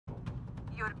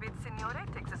Your bid, Signore,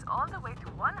 takes us all the way to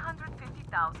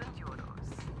 150,000 euros.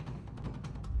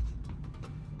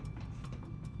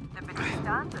 The bid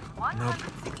stands at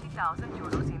 160,000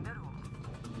 euros in the room.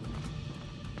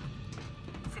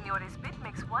 Signore's bid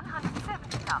makes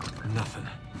 170,000. Nothing.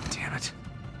 Damn it.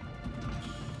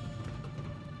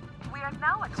 We are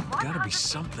now at 150,000 Gotta be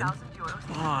something. euros.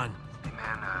 Come on. Hey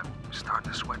man,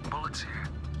 starting to sweat bullets here.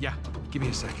 Yeah, give me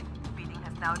a sec. Bidding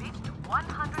has now reached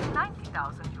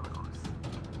 190,000 euros.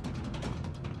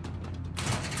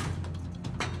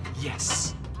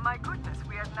 Yes. My goodness,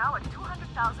 we are now at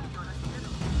 200,000 euros in the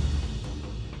room.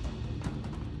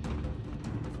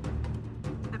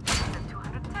 The bid is at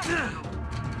 210 euros.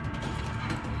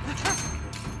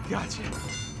 Gotcha.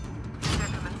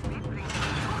 Gentleman's bid brings in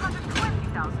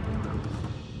 220,000 euros.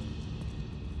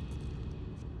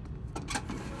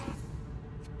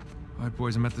 All right,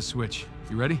 boys, I'm at the switch.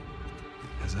 You ready?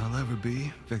 As I'll ever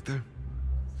be, Victor.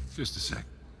 Just a sec.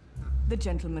 The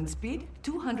gentleman's bid,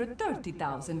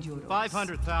 230,000 euros.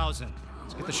 500,000.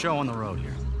 Let's get the show on the road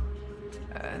here.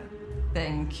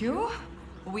 Thank you.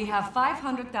 We have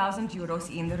 500,000 euros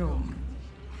in the room.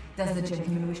 Does the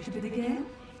gentleman wish to bid again?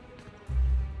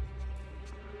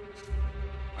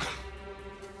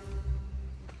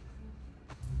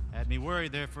 Had me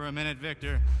worried there for a minute,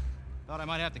 Victor. Thought I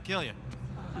might have to kill you.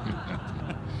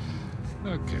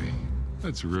 Okay,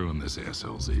 let's ruin this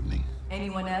asshole's evening.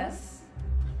 Anyone else?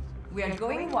 We are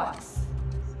going once.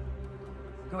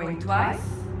 Going twice?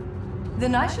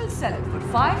 Then I shall sell it for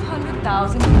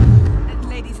 500,000 euros.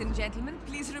 Ladies and gentlemen,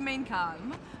 please remain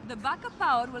calm. The backup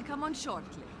power will come on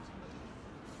shortly.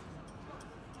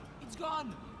 It's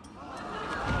gone!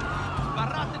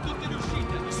 Sbarrate tutte le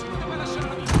uscite, nessuno deve lasciare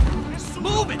la vita. Nessuno!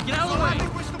 Move it! Get out of the way!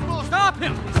 Stop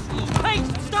him! Hey!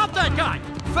 Stop that guy!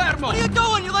 Fermo! What are you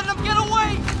doing? You letting him get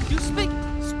away? You speak...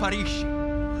 Sparisci.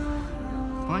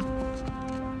 Fine.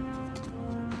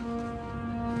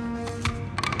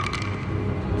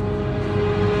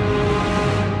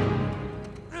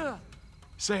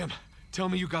 Sam, tell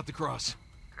me you got the cross.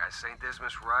 Got St.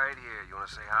 Dismas right here. You wanna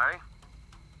say hi?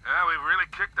 Yeah, we've really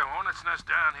kicked the hornet's nest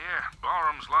down here.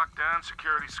 Ballroom's locked down,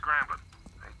 security's scrambling.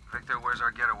 Hey, Victor, where's our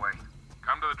getaway?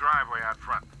 Come to the driveway out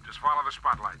front. Just follow the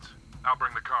spotlights. I'll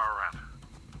bring the car around.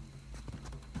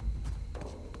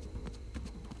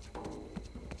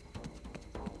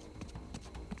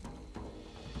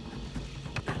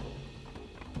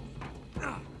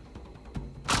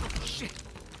 Shit.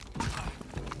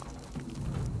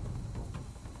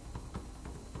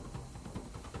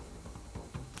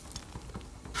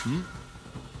 Hmm?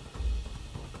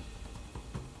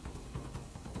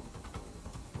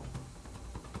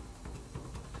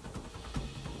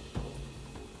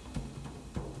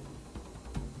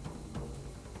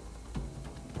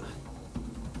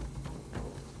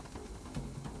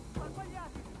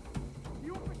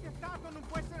 Chiunque sia stato non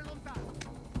può essere lontano.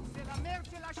 Se la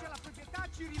merce lascia la proprietà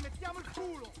ci rimettiamo il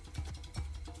culo.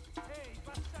 Ehi,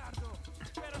 bastardo!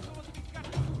 Spero solo di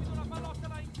piccarti subito una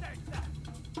pallottola in testa.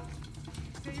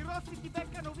 Se i rossi ti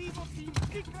beccano vivo ti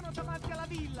impiccano davanti alla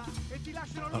villa e ti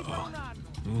lasciano lì per un anno.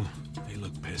 Ooh, they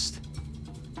look pissed.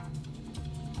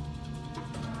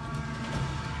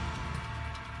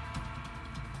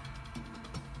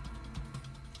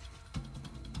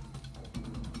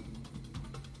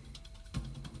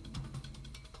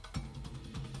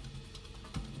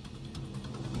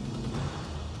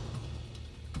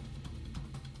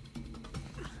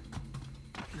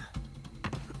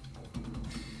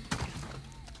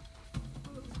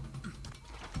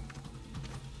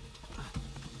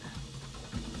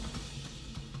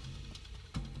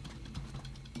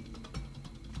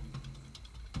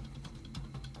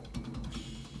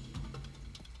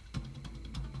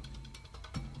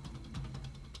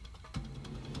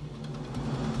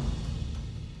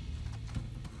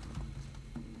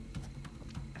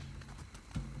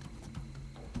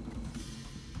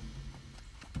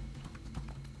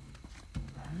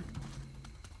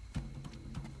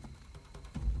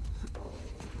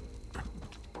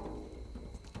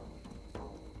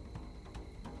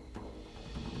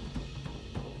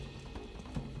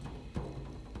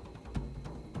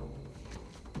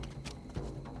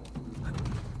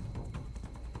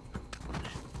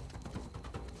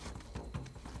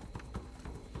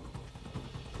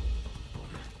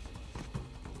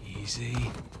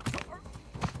 Easy.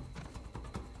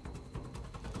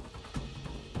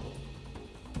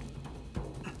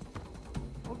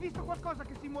 Ho visto qualcosa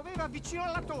che si muoveva vicino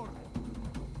alla torre.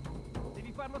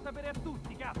 Devi farlo sapere a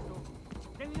tutti, cazzo.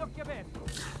 Tieni gli occhi aperti.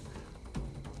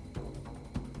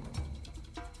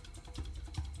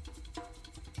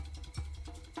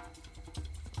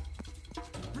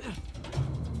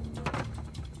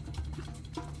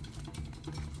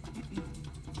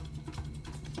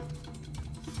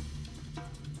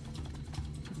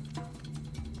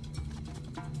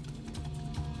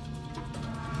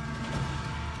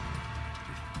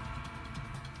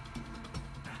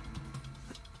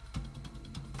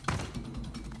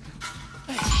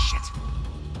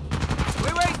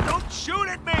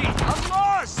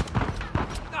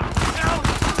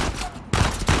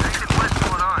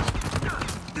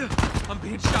 I'm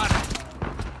being shot at.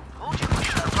 Told you we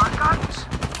should have brought guns.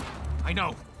 I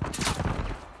know.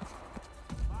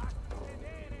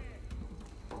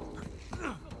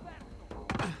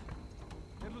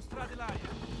 Perlustrate l'aria.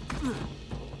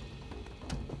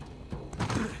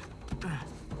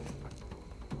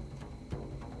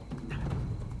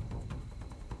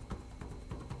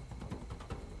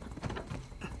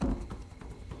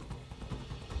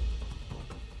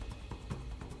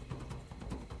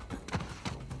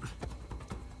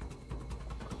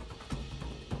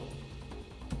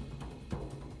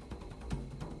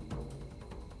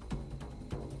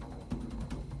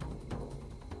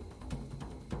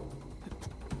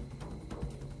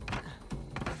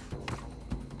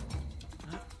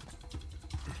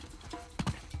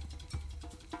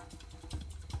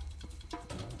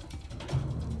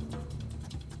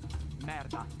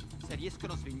 Merda, se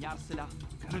riescono a svignarsela,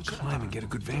 Gotta climb and get a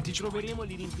good vantage point. Troveremo e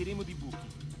li riempiremo di buchi.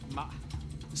 Ma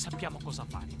sappiamo cosa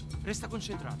fare. Resta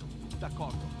concentrato.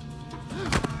 d'accordo.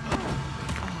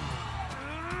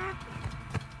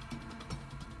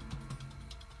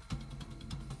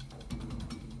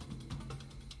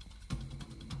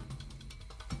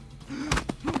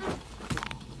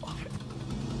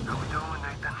 How we doing,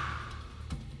 Nathan?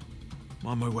 I'm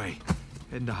on my way.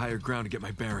 Heading to higher ground to get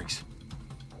my bearings.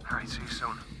 All right, see you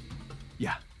soon.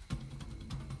 Yeah.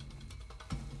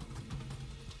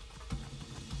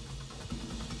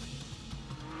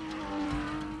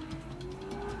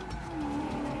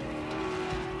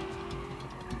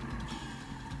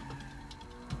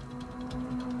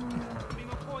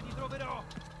 Prima o poi ti troverò.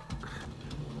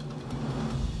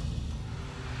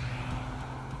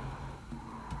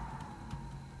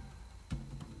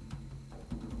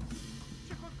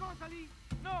 C'è qualcosa lì?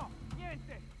 No,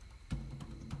 niente.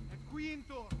 È qui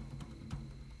intorno.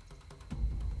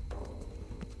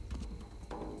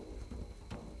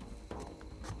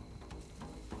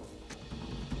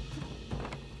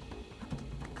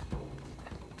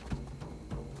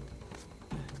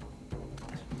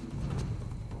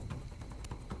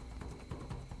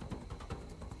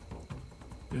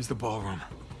 There's the ballroom.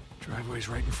 Driveway's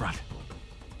right in front.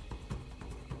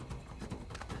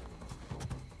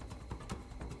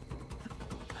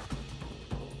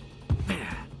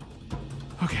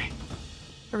 Okay.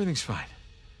 Everything's fine.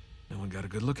 No one got a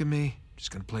good look at me.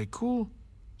 Just gonna play cool.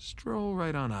 Stroll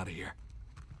right on out of here.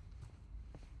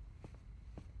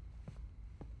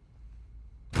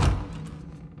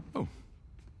 Oh.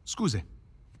 Scusi.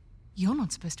 You're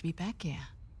not supposed to be back here.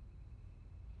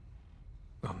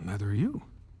 Well, neither are you.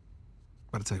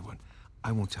 But I'll tell you what.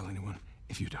 I won't tell anyone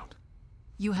if you don't.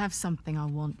 You have something I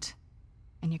want,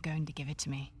 and you're going to give it to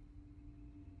me.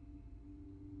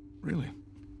 Really?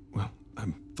 Well,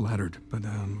 I'm flattered, but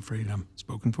I'm afraid I'm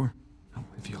spoken for. Oh,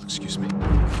 if you'll excuse me.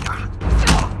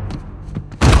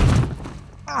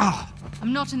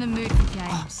 I'm not in the mood for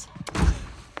games.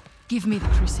 Give me the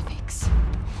crucifix.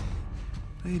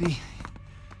 Lady,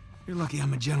 you're lucky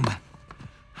I'm a gentleman.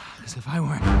 Because if I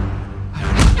weren't,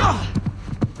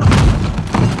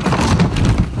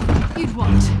 You'd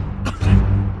what?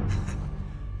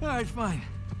 All right, fine.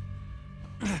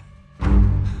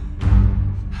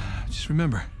 Just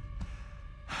remember,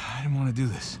 I didn't want to do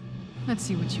this. Let's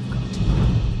see what you've got.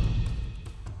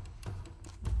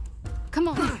 Come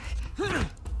on.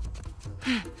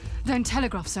 Don't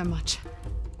telegraph so much.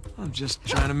 I'm just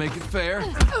trying to make it fair.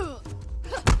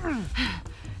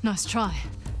 Nice try.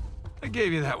 I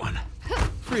gave you that one.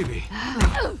 Freebie.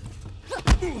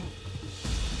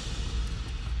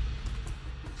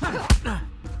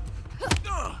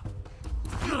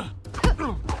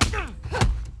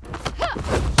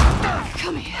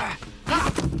 Come here.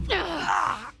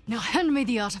 Now hand me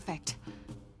the artifact.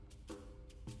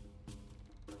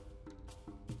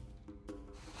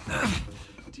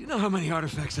 Do you know how many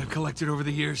artifacts I've collected over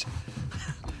the years?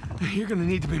 You're gonna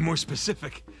need to be more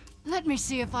specific. Let me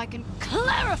see if I can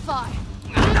clarify.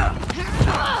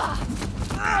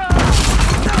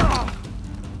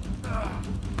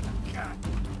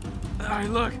 All right,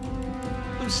 look.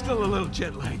 I'm still a little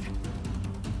jet-lagged.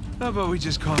 How about we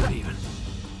just call it even?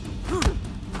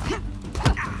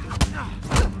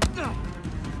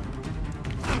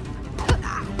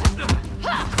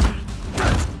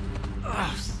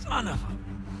 Oh, son of a...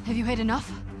 Have you had enough?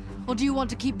 Or do you want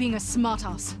to keep being a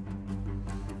smartass?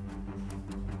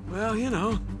 Well, you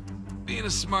know, being a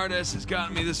smartass has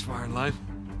gotten me this far in life.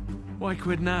 Why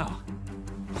quit now?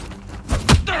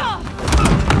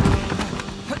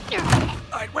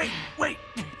 All right, wait!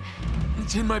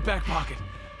 It's in my back pocket.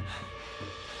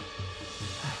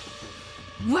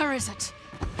 Where is it?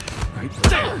 Right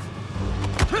there!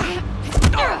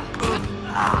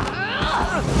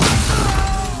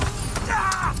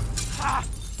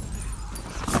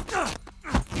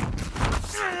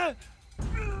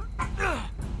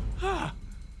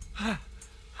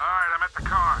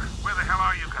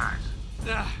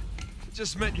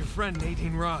 Just met your friend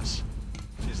Nadine Ross.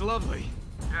 She's lovely.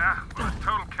 Yeah, well, it's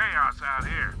total chaos out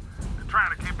here. They're trying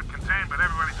to keep it contained, but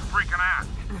everybody's freaking out.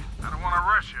 I don't want to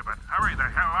rush you, but hurry the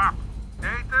hell up.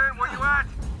 Nathan, where you at?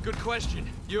 Good question.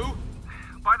 You?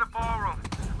 By the ballroom.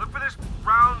 Look for this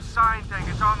round sign thing.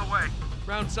 It's on the way.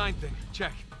 Round sign thing.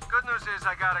 Check. Good news is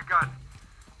I got a gun.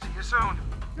 See you soon.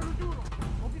 Te lo giuro,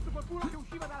 ho visto qualcuno che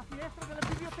usciva dalla finestra della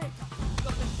biblioteca.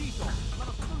 L'ho sentito, ma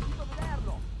non sono riuscito a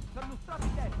vederlo. Saranno stati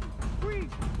i tetti. Qui!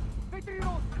 Vetri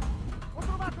rossi! Ho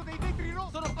trovato dei vetri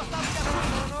rossi! Sono passati da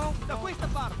qui, no? Da questa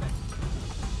parte!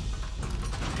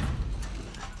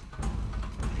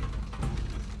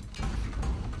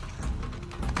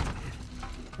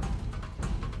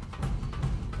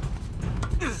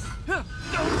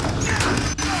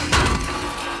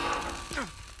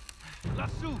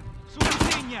 Lassù, sulla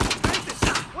legna!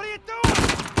 What are you doing?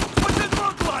 What's it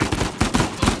look like?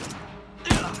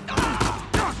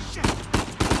 Oh, shit!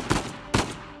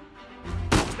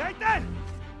 Nathan!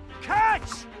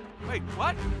 Catch! Wait,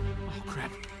 what? Oh,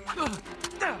 crap.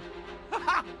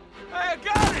 Hey, I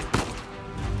got it!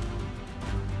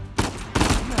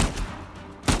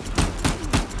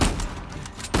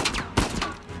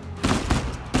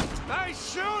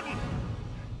 Nice shooting!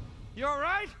 You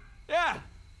alright? Yeah,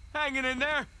 hanging in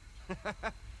there.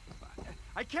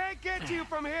 I can't get to you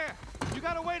from here. You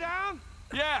got a way down?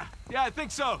 Yeah, I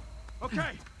think so.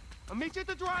 Okay. I'll meet you at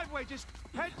the driveway. Just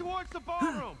head towards the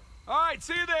ballroom. All right,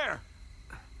 see you there.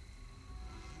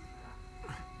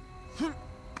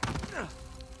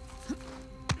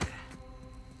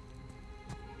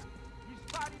 Gli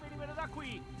spari venivano da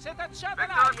qui. Se t'acciata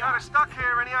Victor, kind l'aria. of stuck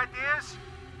here. Any ideas?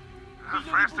 The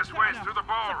fastest way is through the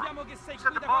ballroom. Sappiamo che sei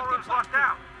Said qui the da qualche ballroom's locked parte.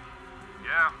 down.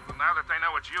 Yeah, well, now that they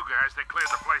know it's you guys, they cleared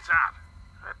the place out.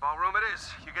 All right, ballroom it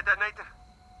is. You get that, Nathan?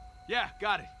 Yeah,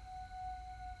 got it.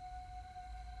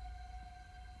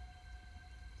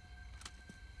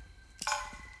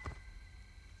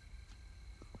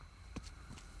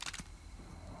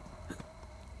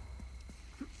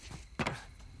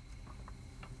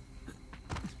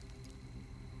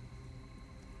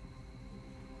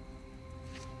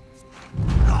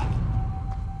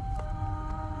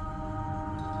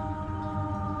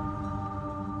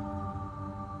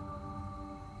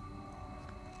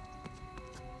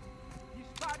 Gli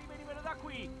spari venivano da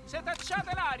qui. Se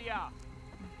t'acciata l'aria.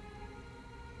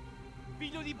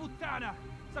 Figlio di puttana.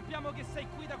 Sappiamo che sei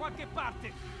qui da qualche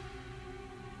parte.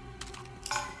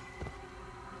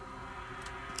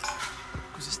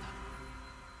 Cosa sta?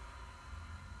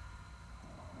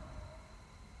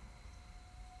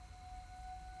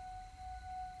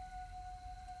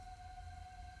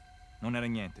 Non era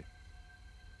niente.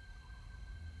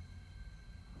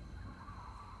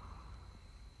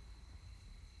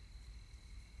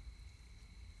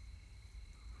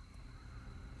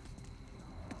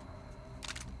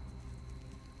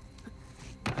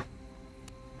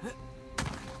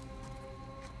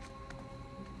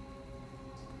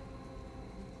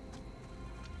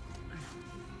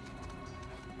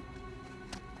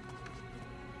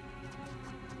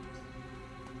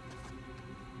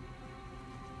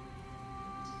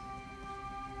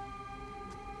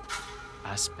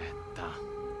 Aspetta.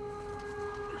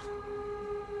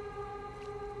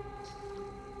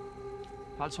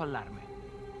 Falso allarme.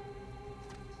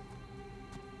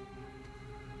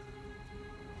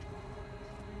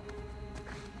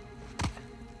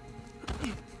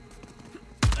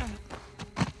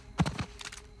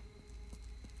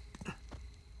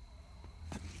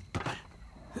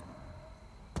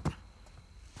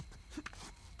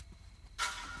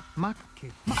 Ma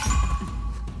che...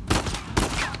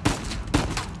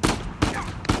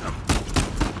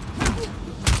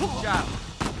 Ciao.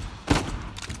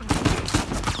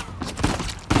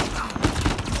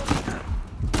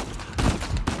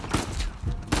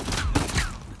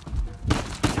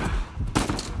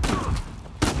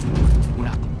 Un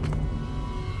attimo.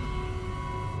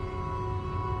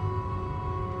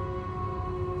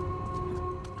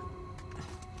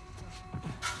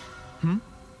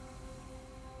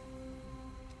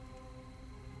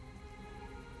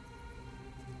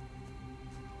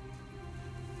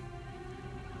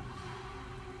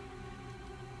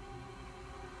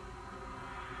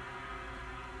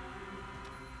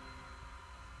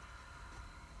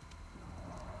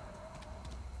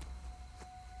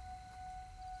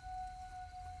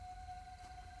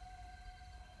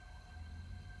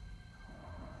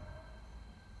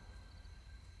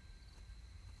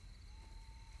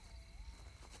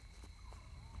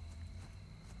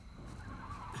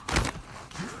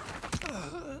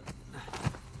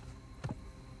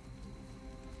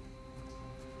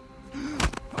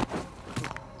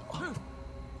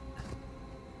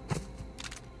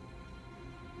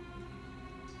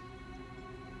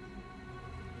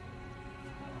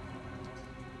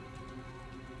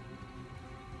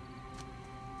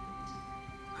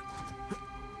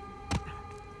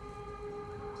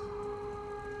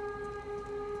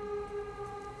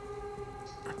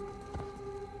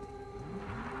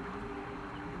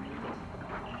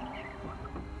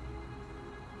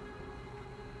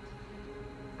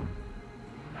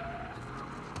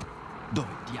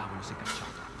 quando sei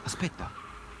cacciato. Aspetta.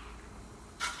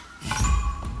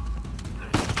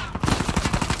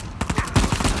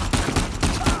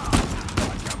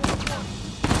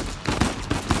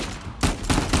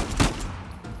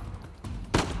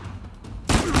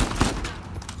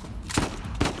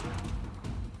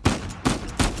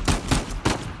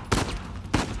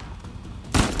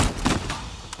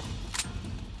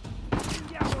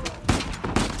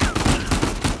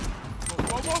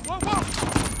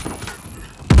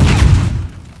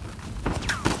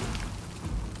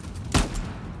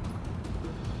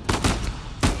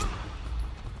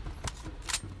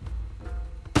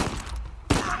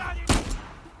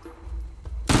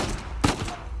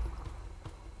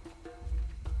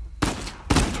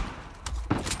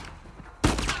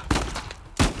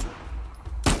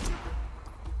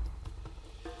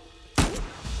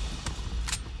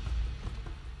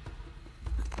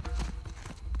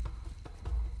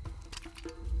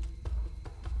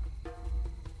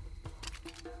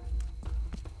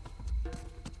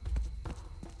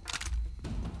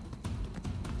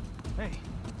 Ehi.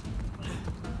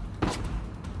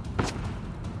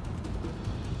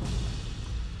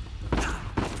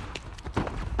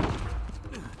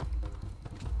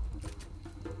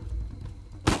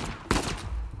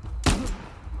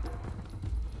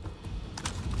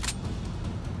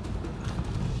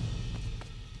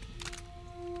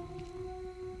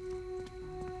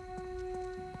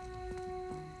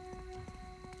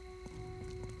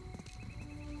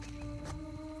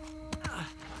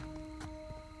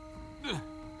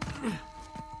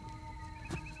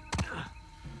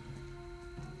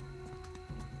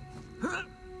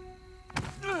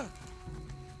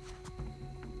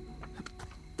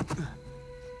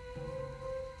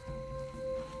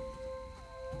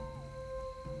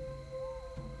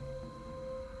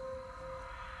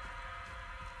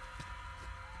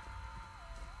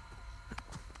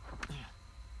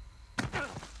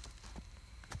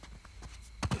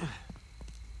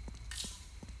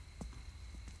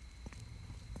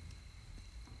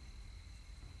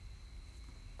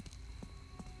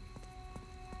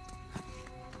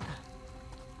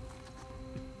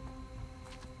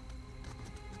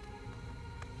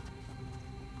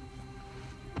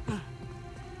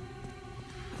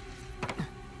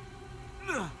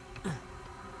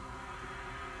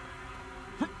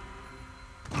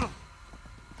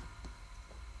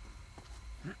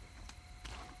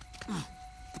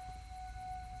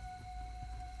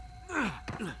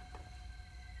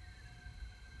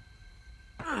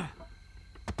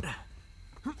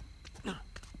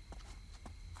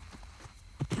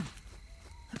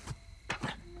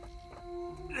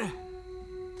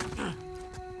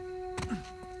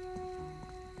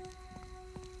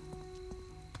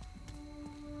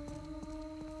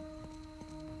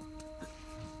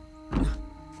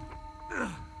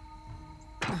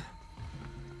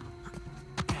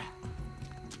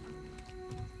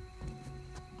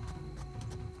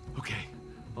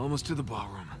 Almost to the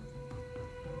ballroom.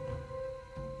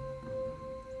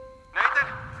 Nathan,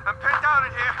 I'm pinned down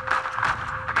in here.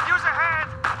 I could use a hand.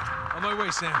 On my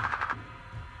way, Sam.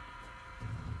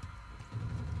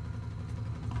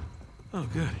 Oh,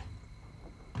 good.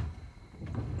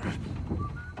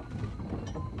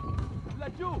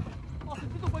 Laggiù! Ho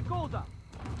sentito qualcosa!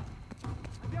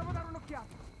 Andiamo a dare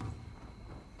un'occhiata!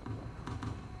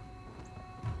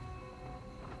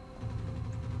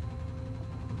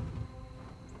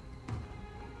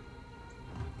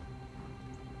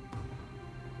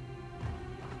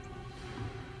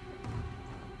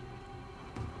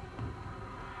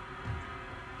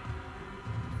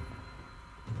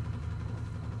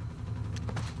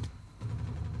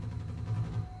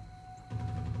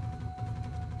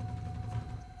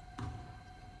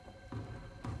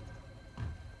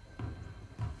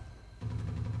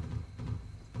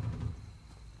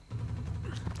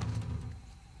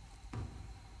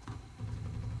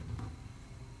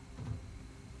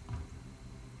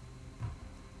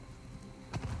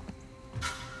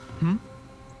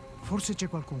 Forse c'è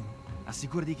qualcuno.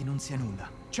 Assicurati che non sia nulla.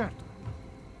 Certo.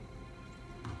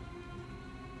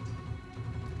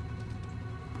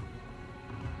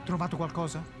 Trovato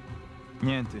qualcosa?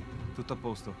 Niente, tutto a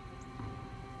posto.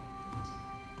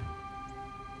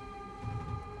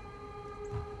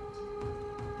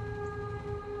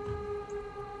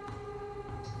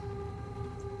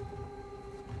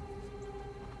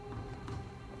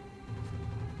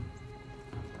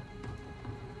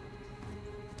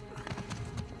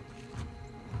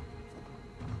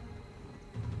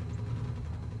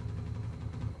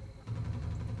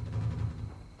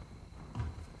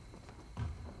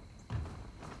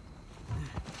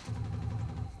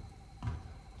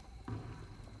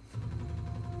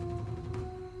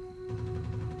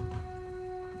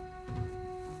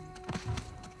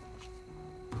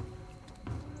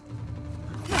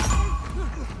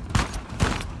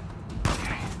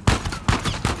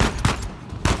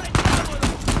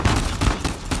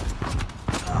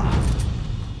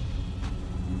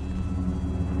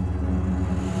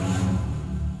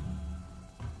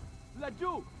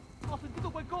 Laggiù! Ho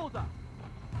sentito qualcosa!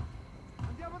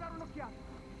 Andiamo a dare un'occhiata!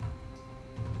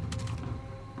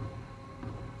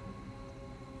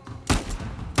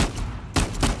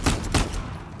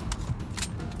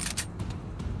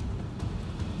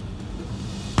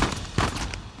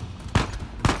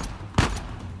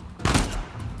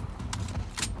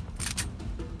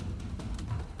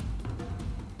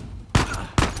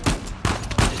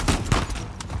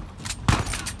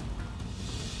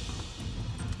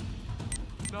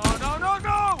 No! Non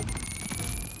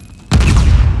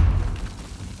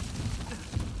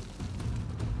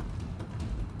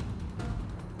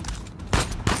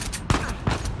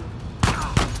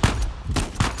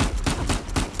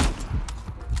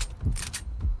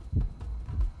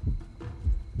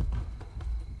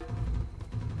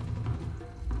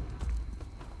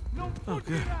Oh,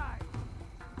 good. fuggirai!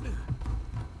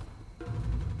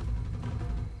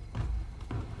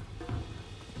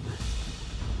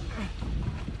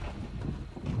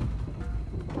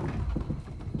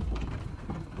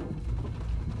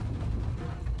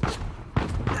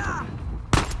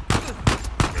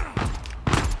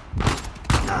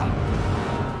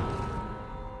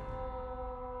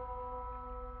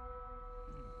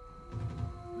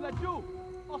 Laggiù!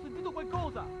 Ho sentito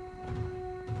qualcosa!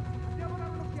 Andiamo a dare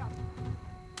un'occhiata!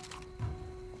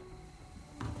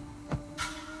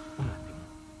 Un attimo.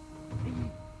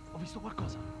 Ehi, ho visto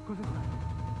qualcosa. Cosa sta?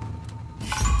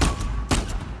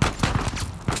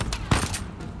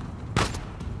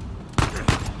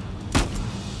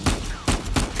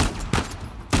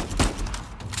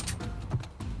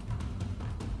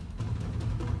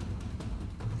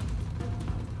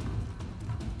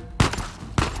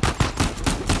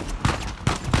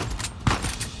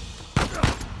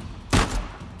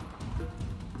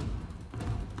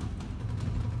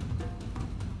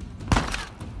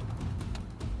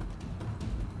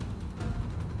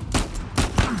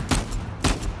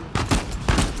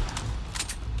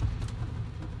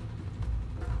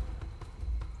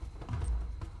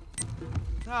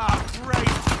 Ah, great!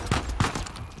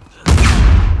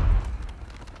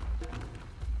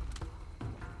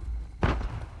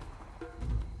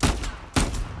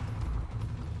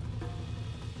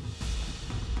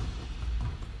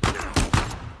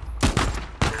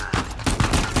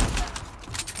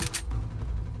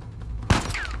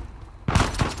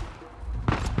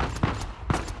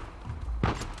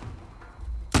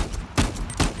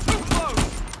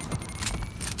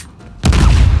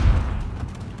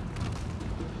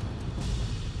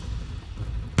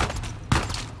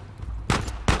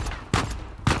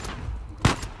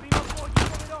 Prima o poi ti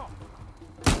troverò!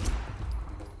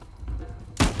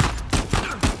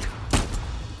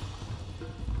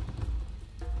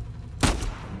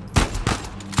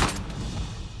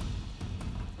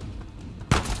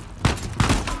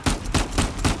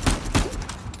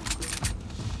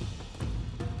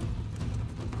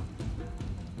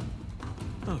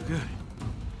 Oh, good.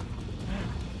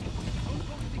 Non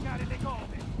complicare le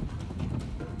cose!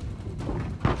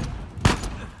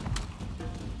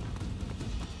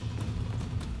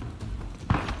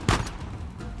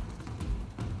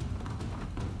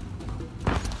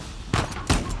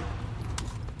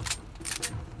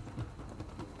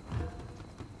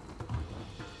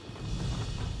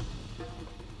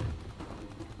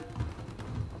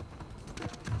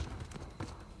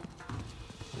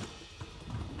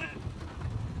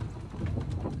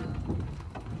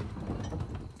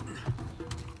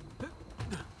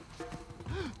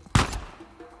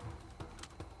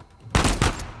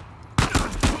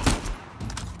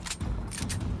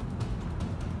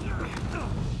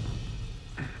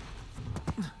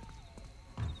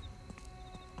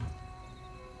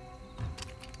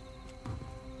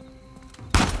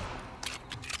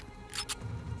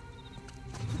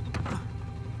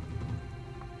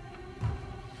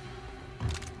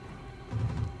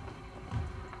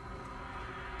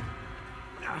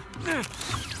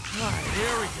 All right,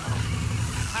 here we go.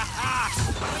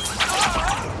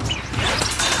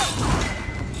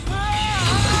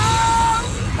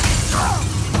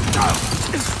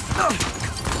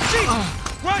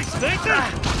 Christ,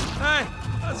 Nathan! Hey,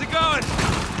 how's it going?